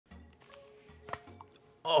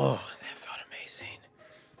Oh, that felt amazing.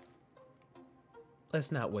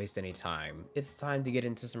 Let's not waste any time. It's time to get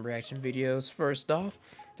into some reaction videos. First off,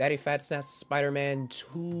 Daddyphatsnaps Spider-Man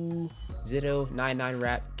 2099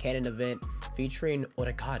 rap Canon event featuring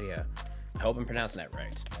Oricadia. I hope I'm pronouncing that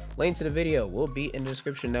right. Link to the video will be in the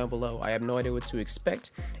description down below. I have no idea what to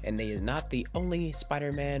expect, and they is not the only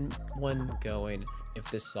Spider-Man one going. If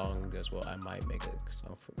this song does well, I might make a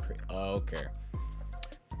song for okay.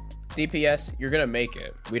 DPS, you're gonna make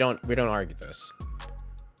it. We don't argue this.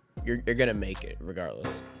 You're gonna make it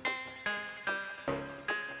regardless.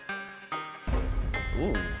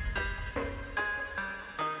 Ooh.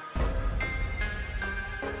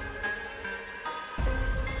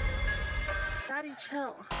 Daddy,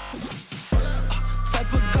 chill.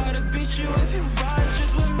 Type of guy to beat you if you ride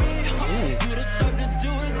just with me. You the type to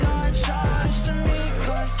do it, die, childish to me.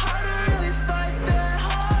 Cause how to really fight that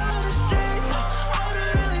hard on the streets? How to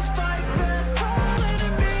really fight fast, calling to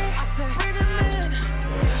me. I said, bring them in,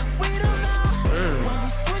 we don't know. When we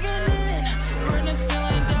swinging in, burn the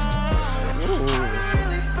ceiling down. How to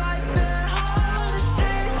really fight that hard on the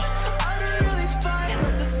streets? How to really fight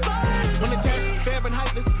like the spiders. When the task is fair and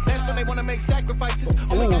heightless, that's when they wanna make sacrifices.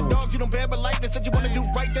 Only got dogs, you don't bear but like this. Said you wanna do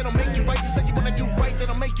right, they don't make you right. You said you wanna do right, they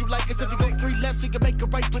don't make you like it. If you go 3 lefts, you can make it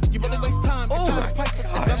right, but you wanna waste time. Time is priceless.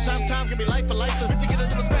 And sometimes time can be life for lifeless. Bitch, you get a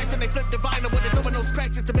little scratch and they flip the vinyl when it's over those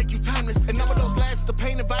scratches to make you timeless. And none of those lasts, the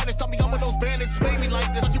pain and violence. Tell me all of those bandits made me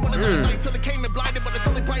like this. You wanna live light till it came and blinded, but it's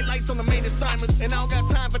only bright lights on the main assignments. And I don't got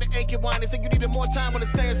time for the aching wine. They say you needed more time when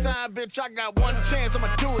it's stay inside, bitch. I got one chance,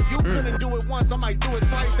 I'ma do it. You couldn't do it once, I might do it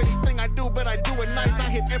twice. Anything I do, but I do it nice. I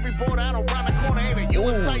hit every border, I don't round the corner. Ain't a you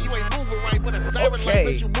inside, you ain't moving right. But a siren light,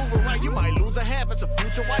 but you moving right. You might lose a half, it's a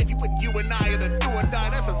future wife. You with you and I in a do or die.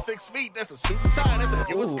 That's a 6 feet, that's a suit and tie. That's a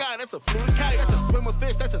U.S. sky, that's a fluid kite. That's a swim with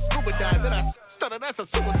fish, that's a scuba dive. Then I stutter, that's a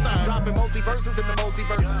suicide. Dropping multiverses in the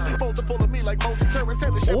multiverses. Multiple of me like multi-turrets.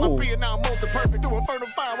 Had to share my being now I'm multi-perfect. Do inferno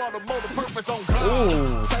fire on the multi-purpose on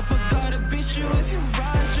God. Type of guy to beat you if you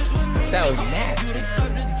ride just with me. That was nasty. You the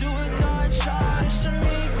type to do it, die, childish to me.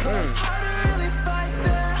 Cause how to really fight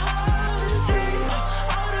that hard on the streets?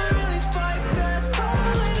 How to really fight fast,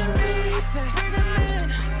 calling to me. I said, bring them in,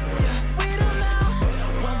 we don't know.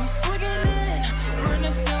 When we swinging in, burn the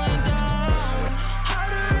ceiling down. How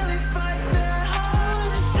to really fight that hard on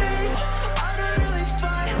the streets? How to really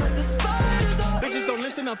fight like the spiders on Bitches don't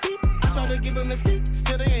listen up deep. I try to give them the sleep.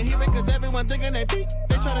 Still they ain't hearing cause everyone thinking they peak.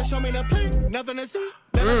 They try to show me the plane, nothing to see.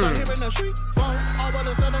 Then I start hearing the street phone. All of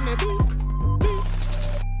a sudden they beep, beep.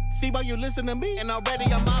 See why you listen to me. And already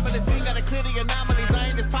I'm mobbing the scene. Gotta clear the anomalies. I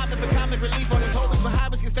ain't just popping for comic relief. On these holders for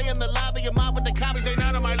hobbies can stay in the lobby. Your mob with the copies. They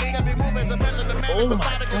not in my league. I be moving as a method of madness. Oh my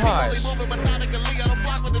gosh. Only moving methodically. I don't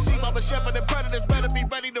flock with the sheep. I'm a shepherd and predators. Better be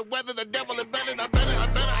ready to weather the devil and better. I better. I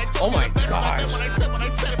told Oh my you the best. gosh. I did what I said. When I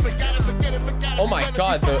said it, forget it, forget it, forget it. Oh my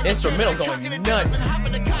god, the instrumental going nuts.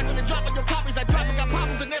 Hopping and cocking and dropping your copies. I drop. I got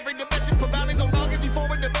problems in every dimension. Put bounties on nuggets. You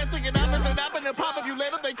forward the best thing and opposite. Happen and pop if you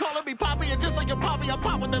let them. They calling me Poppy. And just like your Poppy, I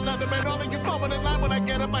pop with another man. All of you forward in line when I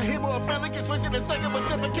get up. I hit with a family. Get switching and second.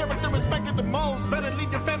 Whichever character respected the most. Better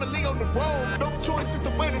leave your family on the road. No choice is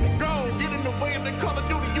the way to go. Get in the way of the Call of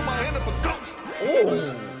Duty. You might end up a ghost.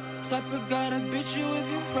 Oh. Type of guy to beat you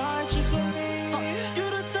if you ride just with me. You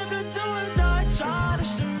the type to do it, die,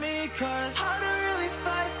 childish to me. Cause how to really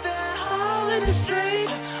fight that hard in the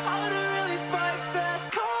streets? How to really fight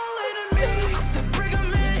fast, calling to me. I said bring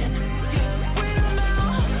them in, we don't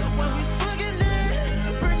know. When we swinging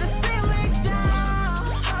in, bring the ceiling down.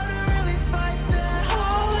 How to really fight that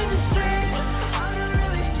hard in the streets? How to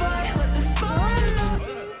really fight like the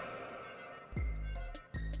spiders.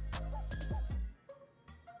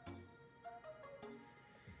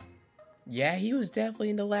 Yeah, he was definitely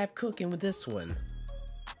in the lab cooking with this one.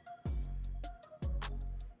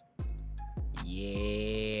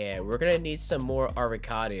 Yeah, we're gonna need some more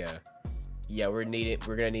Oricadia. Yeah, we're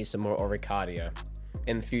gonna need some more Oricadia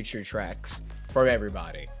in future tracks for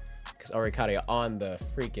everybody. Because Oricadia on the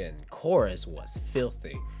freaking chorus was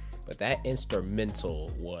filthy, but that instrumental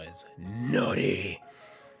was nutty.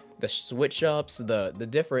 The switch ups, the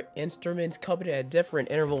different instruments coming at different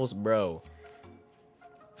intervals, bro.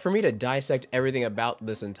 For me to dissect everything about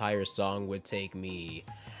this entire song would take me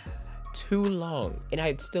too long, and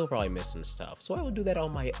I'd still probably miss some stuff, so I will do that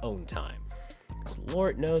on my own time. Because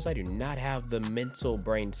Lord knows I do not have the mental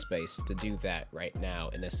brain space to do that right now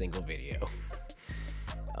in a single video.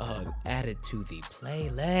 Add it to the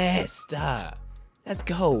playlist. Let's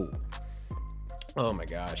go. Oh my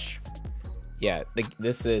gosh. Yeah,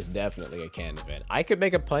 this is definitely a Canon event. I could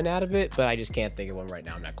make a pun out of it, but I just can't think of one right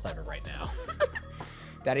now. I'm not clever right now.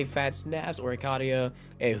 Daddyphatsnaps, Oricadia,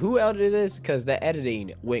 and who edited this? Because the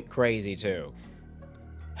editing went crazy too.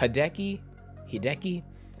 Hideki.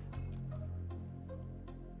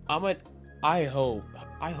 I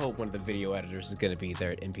hope one of the video editors is gonna be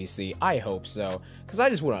there at NPC. I hope so, because I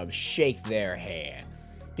just want to shake their hand,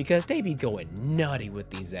 because they be going nutty with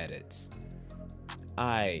these edits.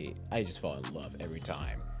 I just fall in love every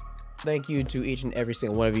time. Thank you to each and every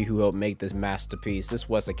single one of you who helped make this masterpiece. This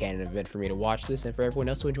was a Canon event for me to watch this, and for everyone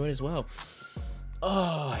else to enjoy it as well.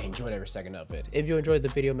 Oh, I enjoyed every second of it. If you enjoyed the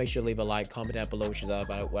video, make sure to leave a like, comment down below what you thought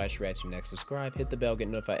about it, what I should react to next. Subscribe, hit the bell, get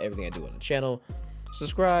notified everything I do on the channel.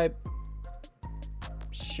 Subscribe,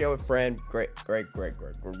 share with a friend. Great. Greatly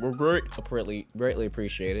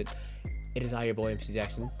appreciate it. It is I, your boy MC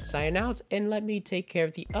Jackson, signing out, and let me take care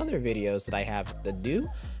of the other videos that I have to do.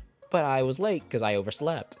 But I was late because I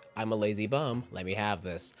overslept. I'm a lazy bum. Let me have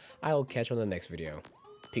this. I will catch you on the next video.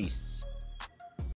 Peace.